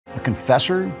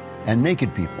confessor and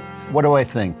naked people. What do I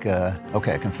think?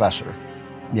 Okay, a confessor.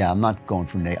 Yeah, I'm not going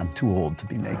for naked. I'm too old to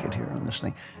be naked here on this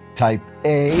thing. Type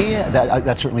A,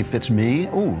 that certainly fits me.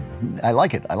 Ooh, I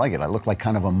like it, I like it. I look like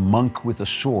kind of a monk with a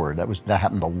sword. That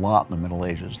happened a lot in the Middle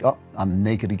Ages. Oh, I'm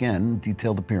naked again,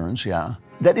 detailed appearance, yeah.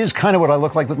 That is kind of what I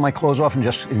look like with my clothes off, and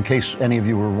just in case any of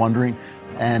you were wondering.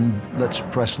 And let's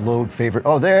press load favorite.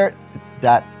 Oh, there,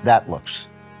 that looks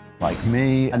like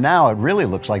me. And now it really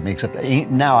looks like me, except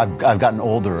now I've gotten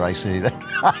older, I see that.